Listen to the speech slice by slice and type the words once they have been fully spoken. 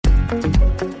Welcome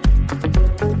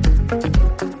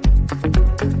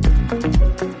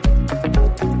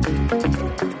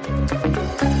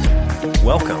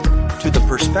to the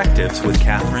Perspectives with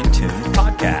Catherine Toon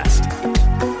podcast.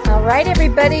 All right,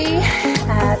 everybody.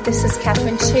 This is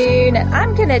Catherine Toon, and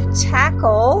I'm going to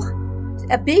tackle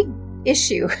a big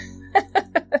issue.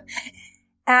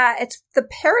 It's the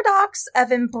paradox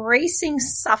of embracing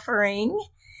suffering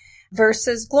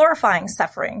versus glorifying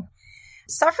suffering.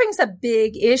 Suffering's a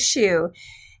big issue,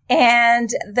 and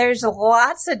there's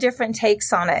lots of different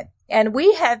takes on it. And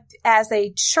we have, as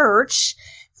a church,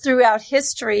 throughout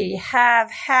history,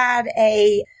 have had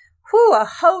a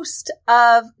host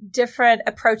of different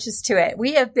approaches to it.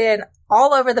 We have been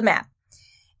all over the map.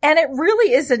 And it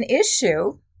really is an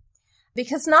issue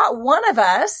because not one of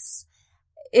us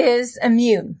is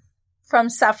immune from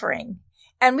suffering.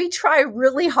 And we try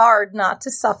really hard not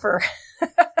to suffer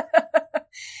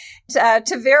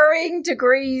to varying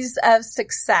degrees of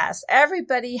success.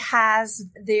 Everybody has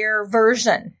their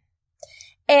version.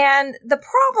 And the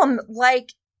problem,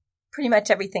 like pretty much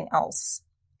everything else,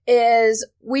 is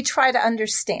we try to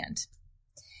understand.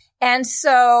 And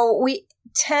so we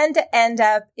tend to end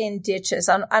up in ditches.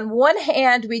 On one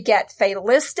hand, we get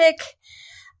fatalistic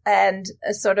and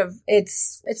sort of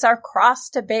it's our cross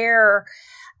to bear.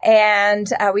 And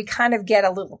we kind of get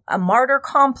a martyr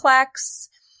complex.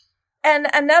 And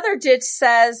another ditch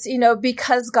says,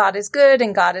 because God is good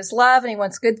and God is love and he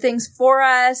wants good things for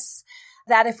us,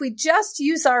 that if we just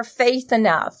use our faith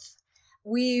enough,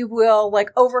 we will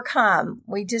overcome.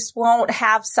 We just won't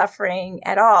have suffering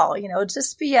at all.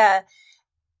 Just be a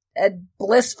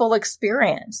blissful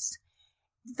experience.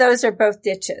 Those are both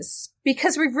ditches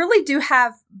because we really do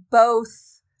have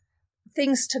both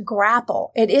things to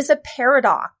grapple. It is a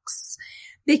paradox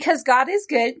because God is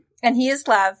good and he is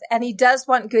love and he does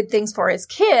want good things for his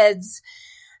kids.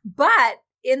 But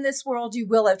in this world, you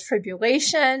will have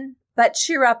tribulation. But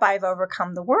cheer up, I've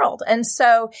overcome the world. And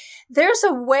so there's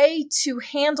a way to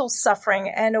handle suffering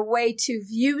and a way to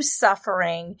view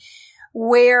suffering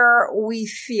where we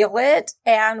feel it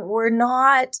and we're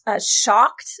not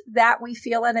shocked that we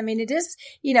feel it. I mean, it is,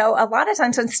 a lot of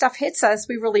times when stuff hits us,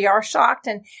 we really are shocked.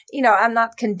 And, I'm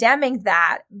not condemning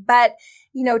that, but,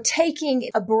 taking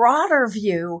a broader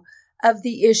view of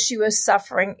the issue of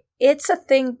suffering, it's a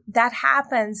thing that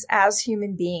happens as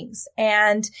human beings.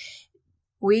 And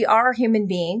we are human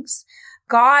beings.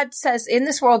 God says, in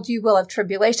this world, you will have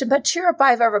tribulation, but cheer up,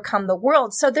 I've overcome the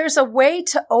world. So there's a way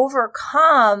to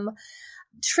overcome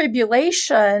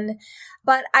tribulation.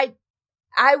 But I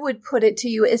would put it to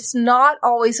you, it's not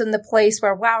always in the place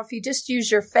where, wow, if you just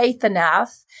use your faith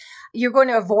enough, you're going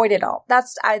to avoid it all.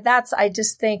 I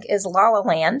just think is La La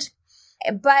Land.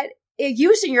 But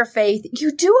using your faith,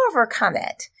 you do overcome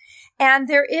it. And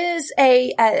there is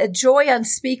a joy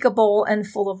unspeakable and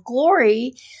full of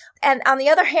glory. And on the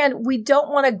other hand, we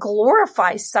don't want to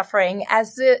glorify suffering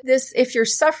as this, if you're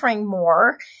suffering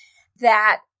more,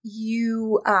 that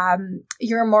you're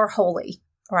more holy,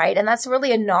 right? And that's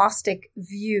really a Gnostic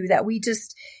view that we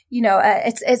just,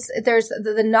 there's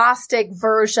the Gnostic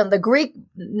version, the Greek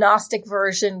Gnostic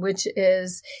version, which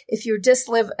is if you just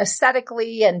live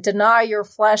ascetically and deny your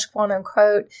flesh, quote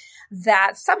unquote,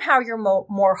 that somehow you're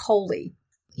more holy.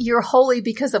 You're holy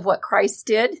because of what Christ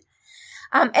did.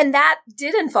 And that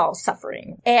did involve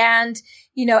suffering. And,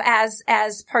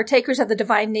 as partakers of the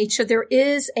divine nature, there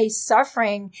is a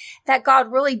suffering that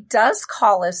God really does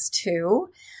call us to,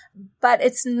 but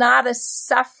it's not a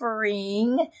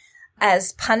suffering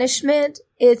as punishment.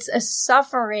 It's a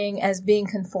suffering as being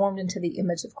conformed into the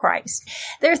image of Christ.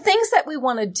 There are things that we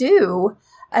want to do.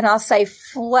 And I'll say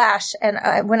flesh.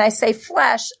 And when I say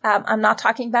flesh, I'm not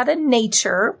talking about a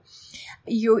nature.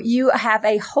 You have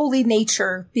a holy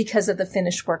nature because of the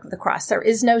finished work of the cross. There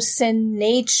is no sin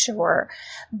nature.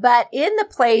 But in the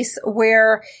place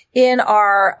where in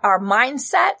our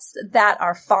mindsets that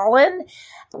are fallen,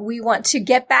 we want to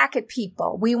get back at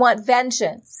people. We want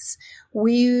vengeance.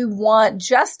 We want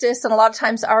justice, and a lot of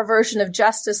times our version of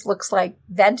justice looks like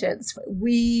vengeance.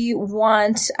 We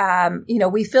want,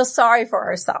 we feel sorry for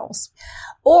ourselves.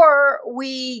 Or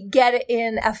we get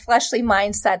in a fleshly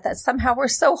mindset that somehow we're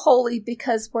so holy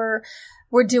because we're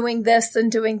doing this and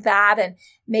doing that, and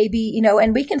maybe,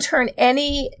 and we can turn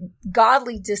any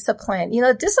godly discipline.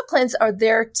 Disciplines are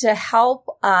there to help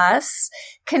us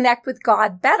connect with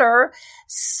God better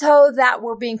so that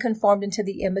we're being conformed into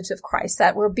the image of Christ,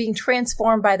 that we're being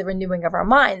transformed by the renewing of our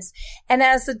minds. And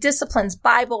as the disciplines,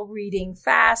 Bible reading,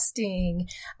 fasting,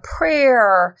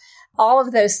 prayer, all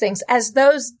of those things, as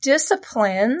those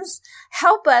disciplines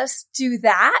help us do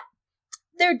that,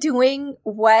 they're doing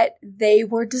what they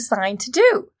were designed to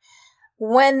do.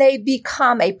 when they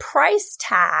become a price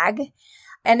tag,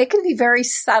 and it can be very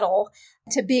subtle,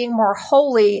 to being more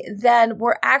holy, then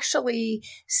we're actually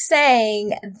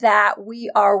saying that we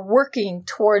are working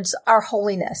towards our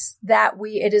holiness, that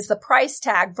it is the price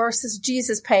tag versus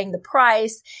Jesus paying the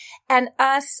price and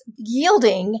us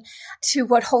yielding to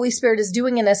what Holy Spirit is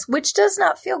doing in us, which does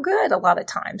not feel good a lot of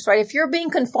times, right? If you're being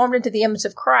conformed into the image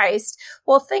of Christ,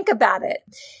 well, think about it.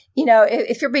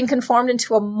 If you're being conformed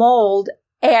into a mold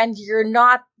and you're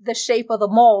not the shape of the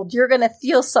mold, you're going to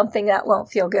feel something that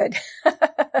won't feel good.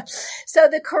 So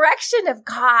the correction of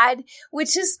God,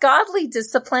 which is godly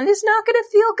discipline, is not going to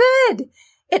feel good.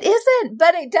 It isn't,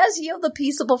 but it does yield the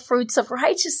peaceable fruits of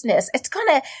righteousness. It's going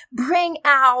to bring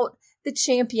out the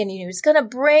champion in you. It's going to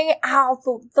bring out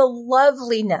the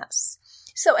loveliness.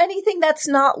 So anything that's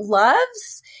not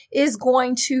love's is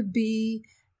going to be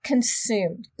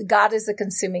consumed. God is a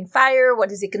consuming fire. What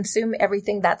does he consume?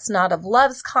 Everything that's not of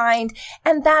love's kind.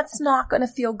 And that's not going to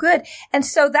feel good. And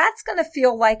so that's going to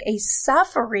feel like a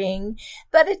suffering,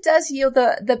 but it does yield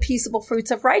the peaceable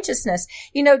fruits of righteousness.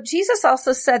 Jesus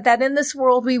also said that in this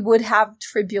world we would have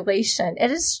tribulation. It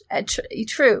is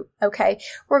true. Okay.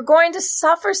 We're going to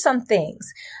suffer some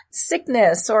things.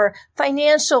 Sickness or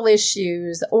financial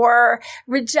issues or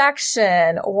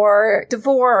rejection or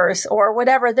divorce or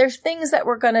whatever. There's things that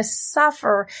we're going to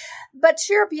suffer, but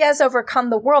cheer up, he has overcome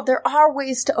the world. There are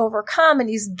ways to overcome, and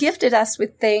he's gifted us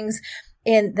with things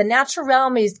in the natural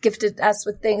realm. He's gifted us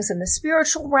with things in the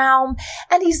spiritual realm,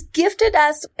 and he's gifted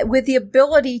us with the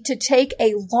ability to take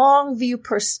a long view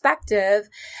perspective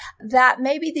that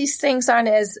maybe these things aren't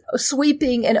as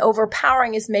sweeping and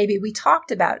overpowering as maybe we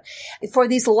talked about. For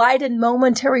these light and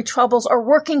momentary troubles are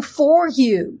working for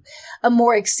you a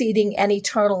more exceeding and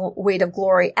eternal weight of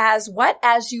glory. As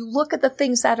you look at the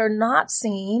things that are not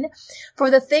seen,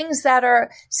 for the things that are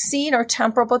seen are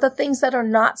temporal, but the things that are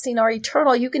not seen are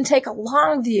eternal. You can take a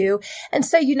long view and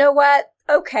say, you know what?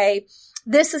 Okay,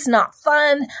 this is not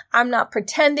fun. I'm not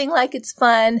pretending like it's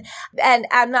fun, and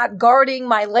I'm not guarding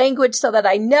my language so that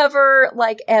I never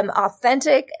am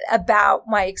authentic about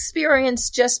my experience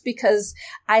just because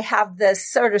I have this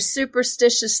sort of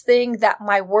superstitious thing that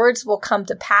my words will come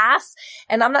to pass.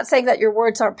 And I'm not saying that your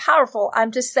words aren't powerful.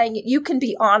 I'm just saying you can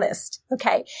be honest.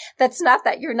 Okay. That's not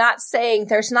that you're not saying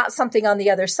there's not something on the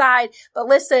other side, but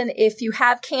listen, if you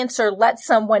have cancer, let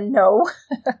someone know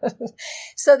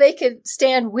so they can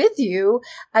stand with you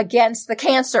against the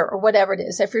cancer or whatever it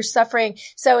is, if you're suffering.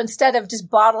 So instead of just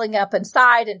bottling up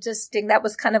inside and just that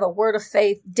was kind of a word of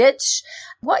faith ditch,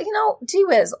 what, do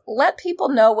is let people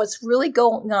know what's really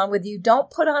going on with you. Don't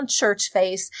put on church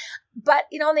face. But,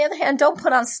 on the other hand, don't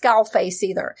put on scowl face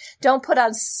either. Don't put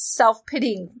on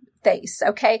self-pitying face.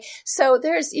 Okay. So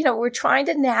there's, we're trying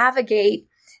to navigate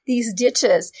these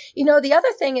ditches. The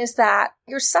other thing is that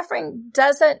your suffering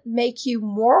doesn't make you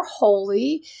more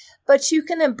holy, but you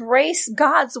can embrace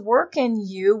God's work in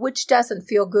you, which doesn't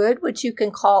feel good, which you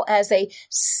can call as a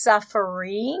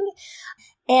suffering.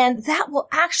 And that will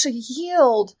actually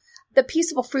yield the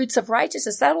peaceable fruits of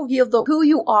righteousness. That will yield who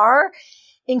you are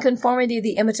in conformity to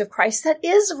the image of Christ that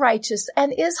is righteous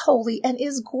and is holy and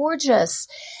is gorgeous.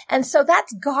 And so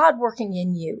that's God working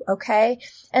in you, okay?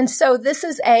 And so this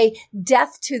is a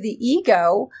death to the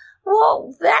ego.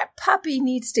 Well, that puppy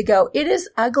needs to go. It is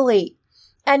ugly.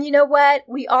 And you know what?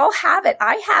 We all have it.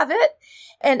 I have it.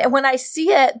 And when I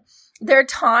see it, there are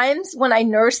times when I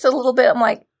nurse it a little bit. I'm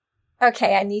like,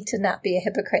 okay, I need to not be a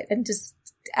hypocrite and just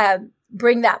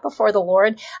bring that before the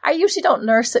Lord. I usually don't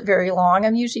nurse it very long.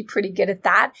 I'm usually pretty good at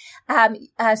that.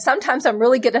 Sometimes I'm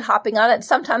really good at hopping on it.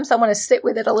 Sometimes I want to sit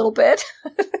with it a little bit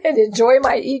and enjoy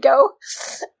my ego,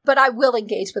 but I will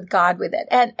engage with God with it.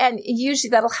 And usually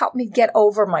that'll help me get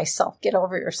over myself. Get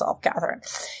over yourself, Catherine.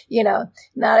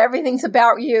 Not everything's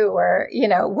about you or,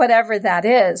 whatever that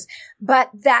is. But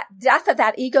that death of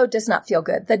that ego does not feel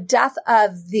good. The death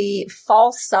of the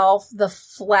false self, the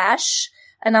flesh.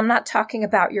 And I'm not talking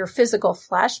about your physical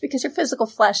flesh, because your physical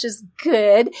flesh is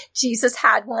good. Jesus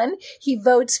had one. He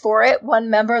votes for it. One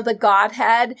member of the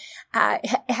Godhead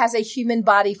has a human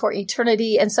body for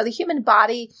eternity. And so the human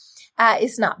body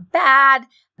is not bad.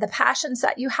 The passions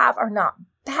that you have are not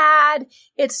bad.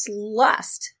 It's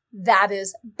lust that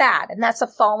is bad. And that's a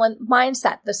fallen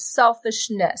mindset, the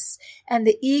selfishness and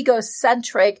the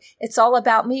egocentric. It's all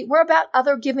about me. We're about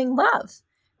other giving love.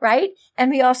 Right?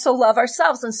 And we also love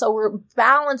ourselves. And so we're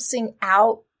balancing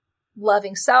out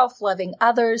loving self, loving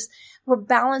others. We're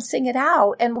balancing it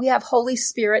out. And we have Holy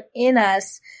Spirit in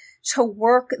us to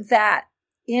work that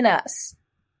in us.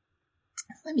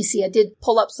 Let me see. I did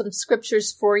pull up some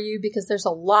scriptures for you because there's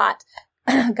a lot.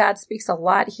 God speaks a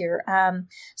lot here.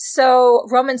 So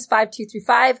Romans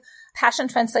 5:2-5. Passion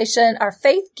Translation, our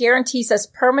faith guarantees us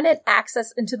permanent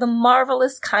access into the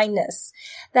marvelous kindness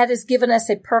that has given us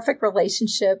a perfect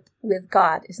relationship with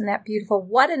God. Isn't that beautiful?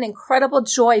 What an incredible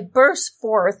joy bursts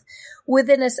forth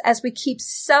within us as we keep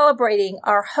celebrating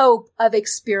our hope of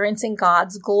experiencing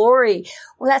God's glory.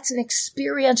 Well, that's an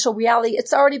experiential reality.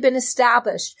 It's already been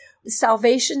established.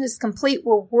 Salvation is complete.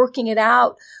 We're working it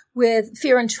out with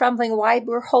fear and trembling. Why?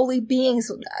 We're holy beings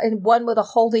and one with a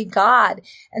holy God.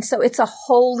 And so it's a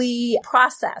holy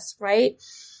process, right?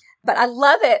 But I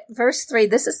love it. Verse 3,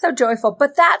 this is so joyful.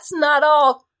 But that's not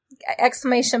all!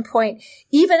 Exclamation point.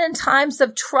 Even in times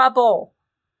of trouble,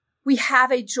 we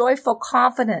have a joyful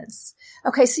confidence.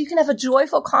 Okay, so you can have a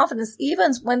joyful confidence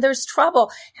even when there's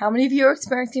trouble. How many of you are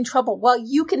experiencing trouble? Well,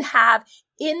 you can have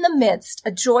in the midst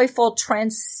a joyful,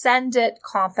 transcendent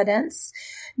confidence,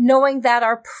 knowing that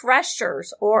our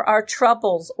pressures or our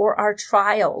troubles or our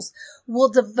trials will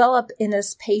develop in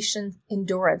us patient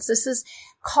endurance. This is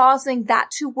causing that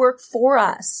to work for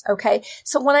us. Okay,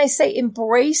 so when I say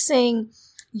embracing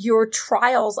your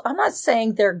trials, I'm not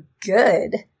saying they're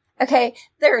good. Okay,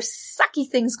 there are sucky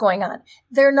things going on.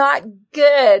 They're not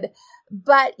good,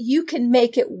 but you can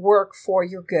make it work for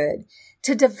your good.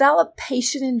 To develop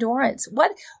patient endurance.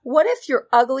 What if your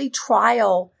ugly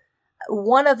trial,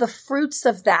 one of the fruits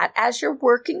of that, as you're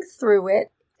working through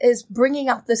it, is bringing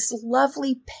out this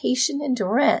lovely patient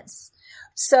endurance?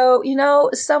 So,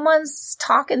 someone's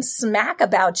talking smack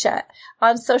about you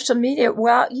on social media.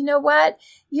 Well, you know what?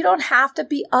 You don't have to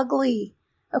be ugly.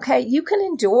 Okay, you can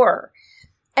endure.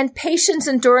 And patience,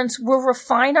 endurance will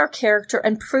refine our character,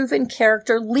 and proven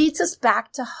character leads us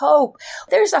back to hope.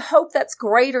 There's a hope that's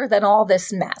greater than all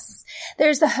this mess.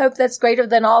 There's a hope that's greater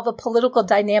than all the political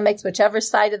dynamics, whichever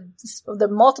side of the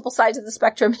multiple sides of the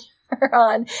spectrum you're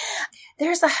on.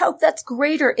 There's a hope that's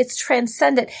greater. It's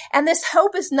transcendent. And this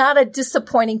hope is not a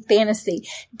disappointing fantasy.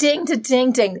 Ding to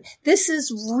ding ding. This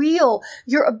is real.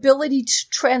 Your ability to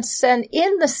transcend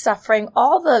in the suffering,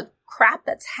 all the crap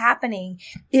that's happening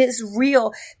is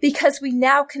real, because we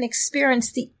now can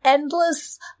experience the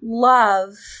endless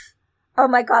love. Oh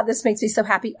my God, this makes me so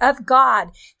happy, of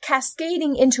God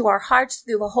cascading into our hearts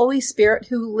through the Holy Spirit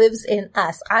who lives in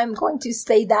us. I'm going to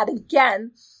say that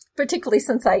again, particularly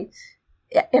since I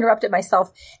interrupted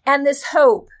myself. And this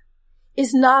hope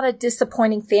is not a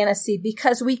disappointing fantasy,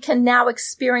 because we can now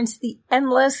experience the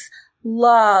endless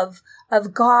love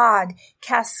of God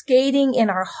cascading in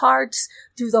our hearts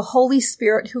through the Holy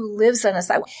Spirit who lives in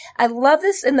us. I love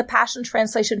this in the Passion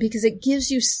Translation because it gives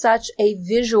you such a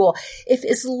visual. If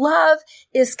His love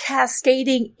is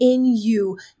cascading in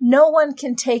you, no one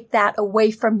can take that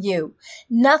away from you.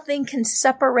 Nothing can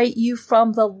separate you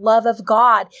from the love of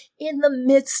God in the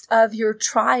midst of your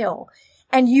trial.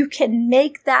 And you can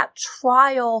make that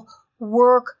trial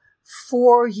work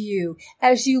for you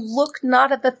as you look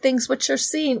not at the things which you're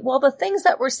seeing. Well, the things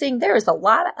that we're seeing, there is a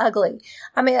lot of ugly.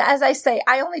 I mean, as I say,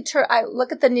 I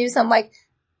look at the news, I'm like,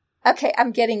 okay,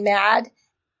 I'm getting mad,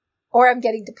 or I'm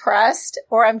getting depressed,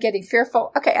 or I'm getting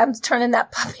fearful. Okay, I'm turning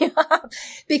that puppy off,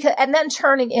 and then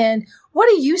turning in, what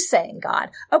are you saying, God?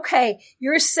 Okay,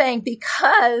 you're saying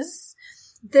because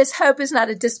this hope is not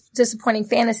a disappointing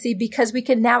fantasy, because we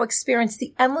can now experience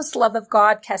the endless love of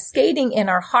God cascading in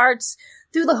our hearts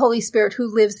through the Holy Spirit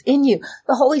who lives in you.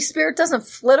 The Holy Spirit doesn't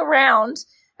flit around.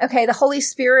 Okay, the Holy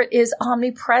Spirit is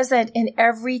omnipresent in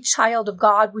every child of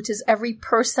God, which is every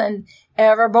person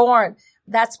ever born.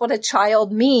 That's what a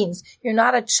child means. You're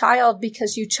not a child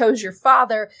because you chose your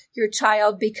father. You're a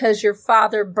child because your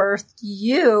father birthed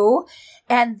you.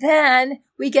 And then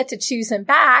we get to choose him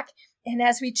back. And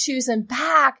as we choose him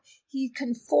back, he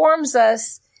conforms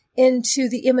us into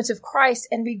the image of Christ,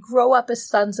 and we grow up as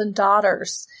sons and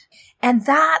daughters. And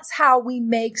that's how we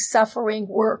make suffering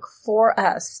work for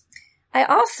us. I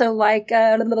also like,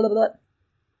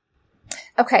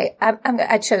 okay,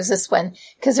 I chose this one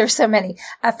because there's so many.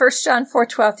 1 John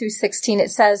 4:12 through 16,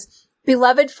 it says,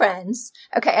 beloved friends.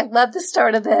 Okay, I love the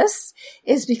start of this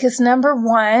is because number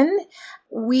one,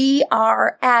 we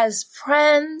are as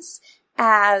friends,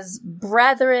 as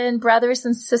brothers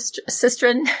and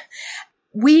sistren,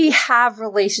 we have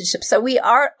relationships. So we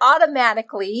are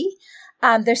automatically,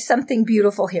 there's something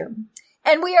beautiful here.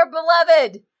 And we are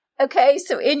beloved. Okay.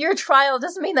 So in your trial, it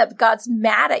doesn't mean that God's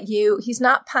mad at you. He's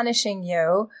not punishing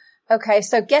you. Okay.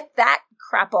 So get that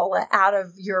crapola out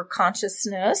of your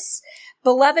consciousness.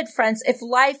 Beloved friends, if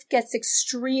life gets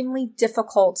extremely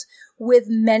difficult with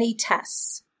many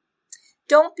tests,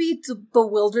 Don't be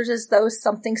bewildered as though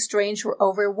something strange were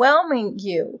overwhelming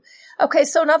you. Okay,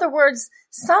 so in other words,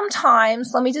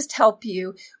 sometimes, let me just help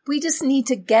you, we just need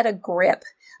to get a grip.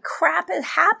 Crap, it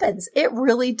happens. It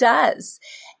really does.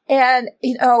 And,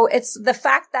 it's the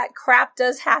fact that crap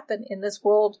does happen in this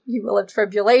world you will have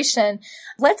tribulation.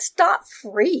 Let's not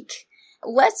freak.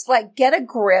 Let's get a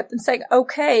grip and say,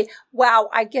 okay, wow,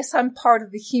 I guess I'm part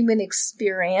of the human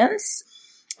experience.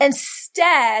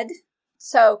 Instead,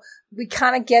 so we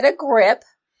kind of get a grip,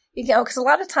 because a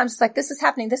lot of times it's like, this is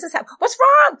happening. What's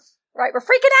wrong? Right? We're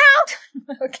freaking out.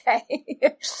 Okay.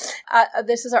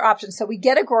 This is our option. So we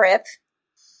get a grip.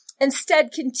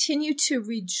 Instead, continue to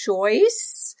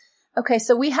rejoice. Okay.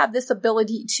 So we have this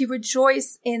ability to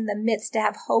rejoice in the midst, to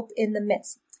have hope in the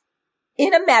midst.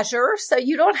 In a measure, so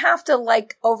you don't have to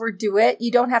overdo it.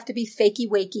 You don't have to be fakey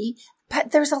wakey,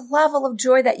 but there's a level of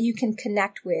joy that you can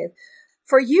connect with.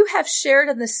 For you have shared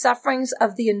in the sufferings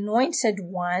of the Anointed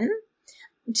One.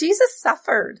 Jesus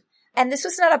suffered, and this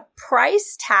was not a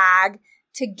price tag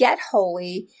to get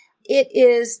holy. It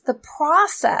is the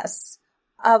process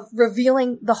of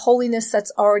revealing the holiness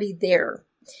that's already there.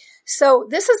 So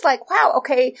this is wow,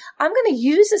 okay, I'm going to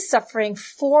use this suffering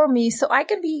for me so I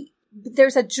can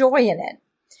there's a joy in it.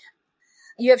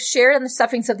 You have shared in the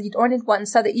sufferings of the Anointed One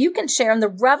so that you can share in the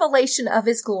revelation of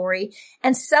his glory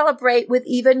and celebrate with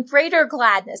even greater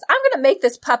gladness. I'm going to make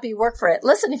this puppy work for it.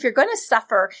 Listen, if you're going to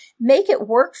suffer, make it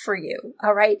work for you.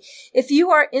 All right. If you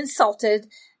are insulted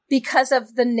because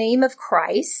of the name of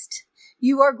Christ,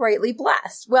 you are greatly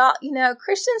blessed. Well,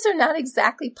 Christians are not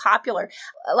exactly popular.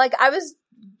 I was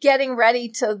getting ready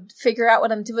to figure out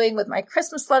what I'm doing with my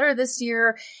Christmas letter this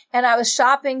year, and I was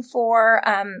shopping for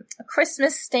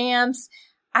Christmas stamps.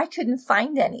 I couldn't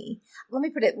find any. Let me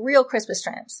put it, real Christmas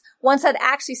stamps. Ones that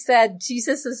actually said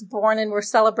Jesus is born and we're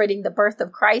celebrating the birth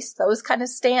of Christ, those kind of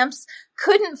stamps.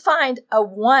 Couldn't find a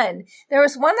one. There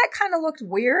was one that kind of looked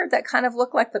weird, that kind of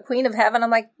looked like the Queen of Heaven. I'm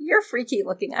like, you're freaky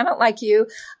looking. I don't like you.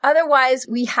 Otherwise,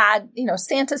 we had,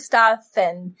 Santa stuff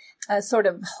and sort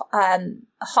of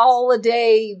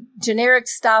holiday generic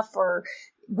stuff or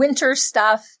winter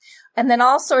stuff. And then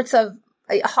all sorts of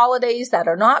holidays that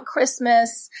are not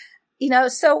Christmas.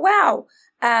 So wow,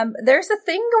 there's a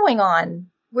thing going on.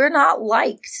 We're not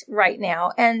liked right now.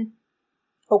 And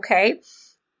okay,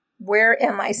 where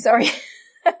am I? Sorry.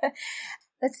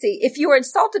 Let's see. If you are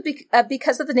insulted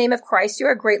because of the name of Christ, you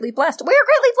are greatly blessed. We are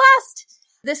greatly blessed.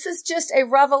 This is just a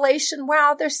revelation.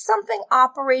 Wow, there's something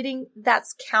operating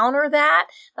that's counter that.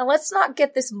 Now let's not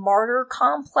get this martyr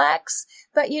complex,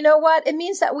 but you know what? It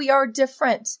means that we are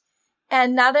different.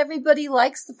 And not everybody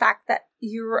likes the fact that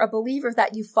you're a believer,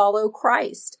 that you follow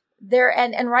Christ.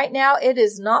 And right now it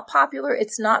is not popular.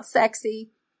 It's not sexy.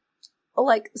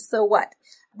 So what?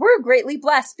 We're greatly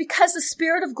blessed because the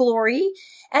Spirit of glory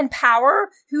and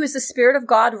power, who is the Spirit of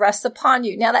God, rests upon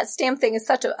you. Now that stamp thing is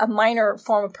such a minor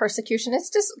form of persecution. It's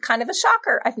just kind of a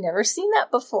shocker. I've never seen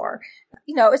that before.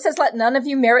 It says, let none of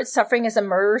you merit suffering as a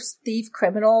murderer, thief,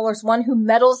 criminal, or as one who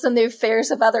meddles in the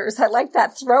affairs of others. I like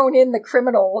that, thrown in the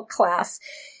criminal class.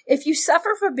 If you suffer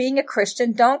for being a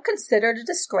Christian, don't consider it a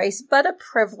disgrace, but a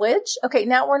privilege. Okay,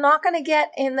 now we're not going to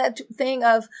get in that thing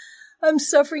of, I'm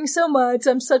suffering so much,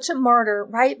 I'm such a martyr,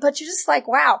 right? But you're just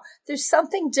wow, there's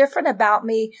something different about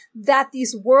me that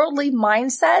these worldly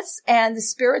mindsets and the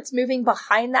spirits moving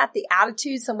behind that, the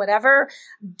attitudes and whatever,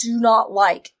 do not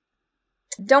like.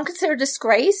 Don't consider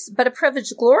disgrace, but a privilege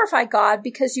to glorify God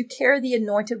because you carry the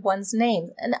Anointed One's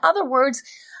name. In other words,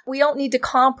 we don't need to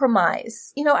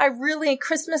compromise.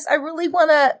 Christmas, I really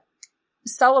want to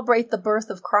celebrate the birth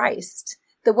of Christ,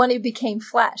 the one who became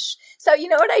flesh. So you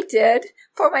know what I did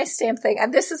for my stamp thing?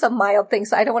 And this is a mild thing,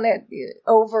 so I don't want to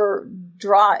over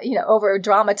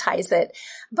dramatize it.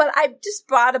 But I just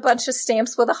bought a bunch of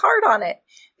stamps with a heart on it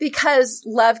because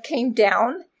love came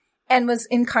down and was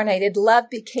incarnated. Love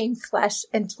became flesh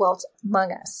and dwelt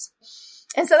among us.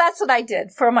 And so that's what I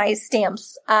did for my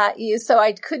stamps. So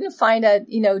I couldn't find a,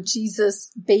 Jesus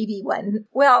baby one.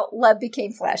 Well, love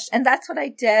became flesh. And that's what I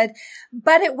did.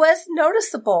 But it was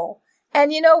noticeable.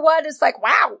 And you know what? It's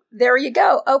wow, there you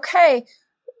go. Okay.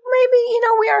 Maybe,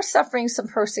 we are suffering some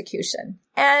persecution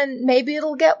and maybe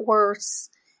it'll get worse.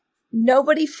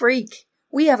 Nobody freak.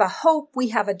 We have a hope. We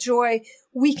have a joy.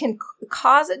 We can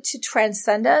cause it to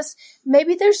transcend us.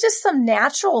 Maybe there's just some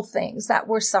natural things that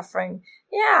we're suffering.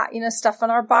 Yeah. Stuff in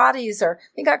our bodies, or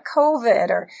we got COVID,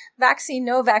 or vaccine,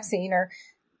 no vaccine, or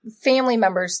family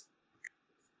members.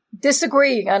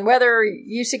 disagreeing on whether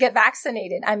you should get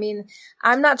vaccinated. I mean,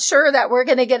 I'm not sure that we're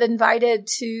going to get invited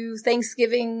to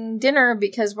Thanksgiving dinner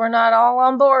because we're not all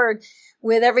on board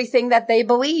with everything that they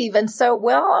believe. And so,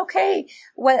 well, okay,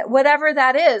 whatever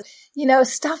that is,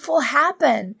 stuff will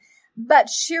happen. But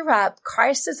cheer up.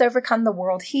 Christ has overcome the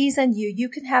world. He's in you. You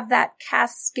can have that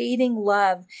cascading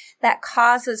love that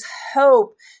causes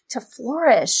hope to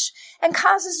flourish and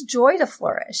causes joy to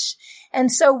flourish.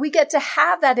 And so we get to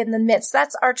have that in the midst.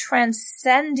 That's our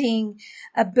transcending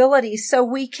ability. So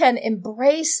we can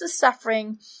embrace the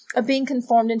suffering of being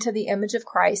conformed into the image of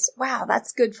Christ. Wow,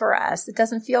 that's good for us. It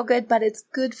doesn't feel good, but it's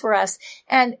good for us.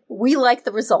 And we like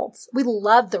the results. We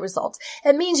love the results.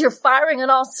 It means you're firing on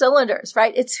all cylinders,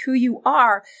 right? It's who you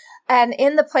are. And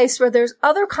in the place where there's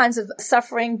other kinds of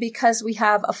suffering because we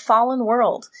have a fallen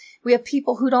world, we have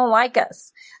people who don't like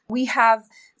us. We have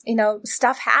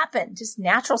stuff happen, just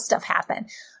natural stuff happen.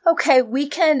 Okay, we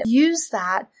can use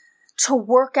that to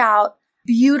work out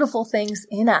beautiful things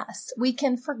in us. We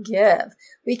can forgive.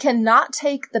 We can not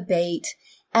take the bait,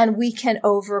 and we can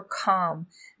overcome.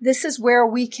 This is where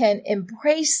we can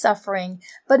embrace suffering,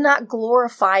 but not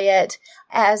glorify it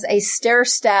as a stair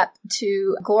step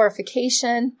to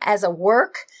glorification, as a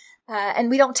work. And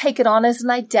we don't take it on as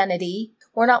an identity.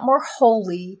 We're not more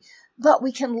holy, but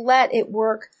we can let it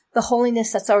work. The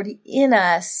holiness that's already in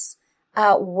us,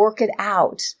 work it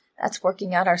out. That's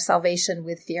working out our salvation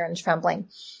with fear and trembling.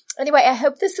 Anyway, I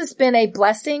hope this has been a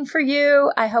blessing for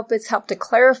you. I hope it's helped to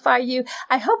clarify you.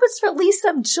 I hope it's released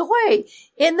some joy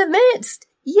in the midst.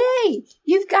 Yay!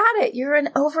 You've got it. You're an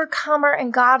overcomer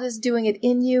and God is doing it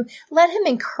in you. Let him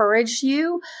encourage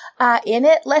you in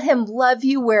it. Let him love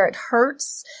you where it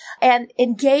hurts and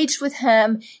engage with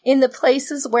him in the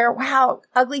places where, wow,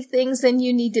 ugly things in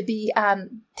you need to be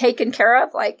taken care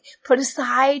of, like put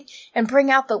aside and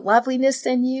bring out the loveliness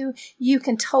in you. You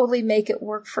can totally make it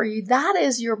work for you. That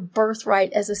is your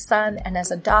birthright as a son and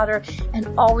as a daughter. And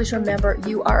always remember,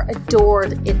 you are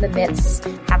adored in the midst.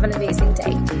 Have an amazing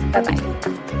day. Bye-bye.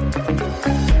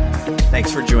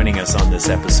 Thanks for joining us on this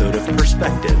episode of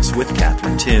Perspectives with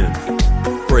Catherine Toon.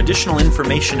 For additional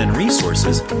information and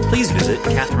resources, please visit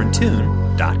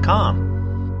catherinetoon.com.